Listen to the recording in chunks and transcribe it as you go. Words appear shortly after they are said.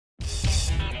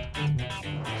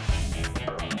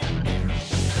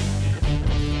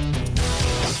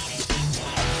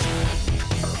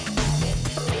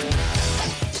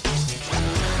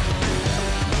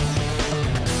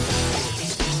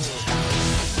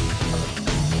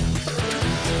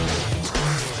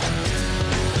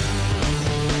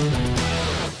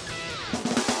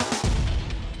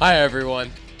Hi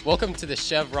everyone, welcome to the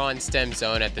Chevron STEM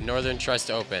Zone at the Northern Trust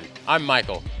Open. I'm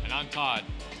Michael. And I'm Todd.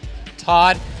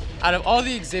 Todd, out of all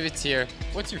the exhibits here,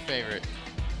 what's your favorite?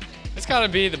 It's gotta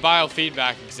be the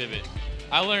biofeedback exhibit.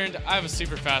 I learned I have a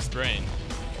super fast brain.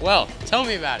 Well, tell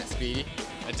me about it, Speedy.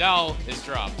 A dowel is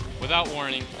dropped without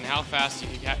warning, and how fast you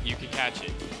can catch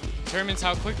it determines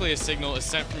how quickly a signal is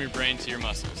sent from your brain to your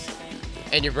muscles.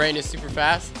 And your brain is super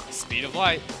fast? Speed of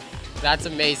light. That's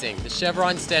amazing. The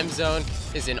Chevron STEM Zone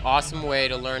is an awesome way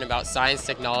to learn about science,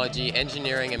 technology,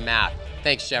 engineering, and math.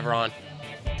 Thanks, Chevron.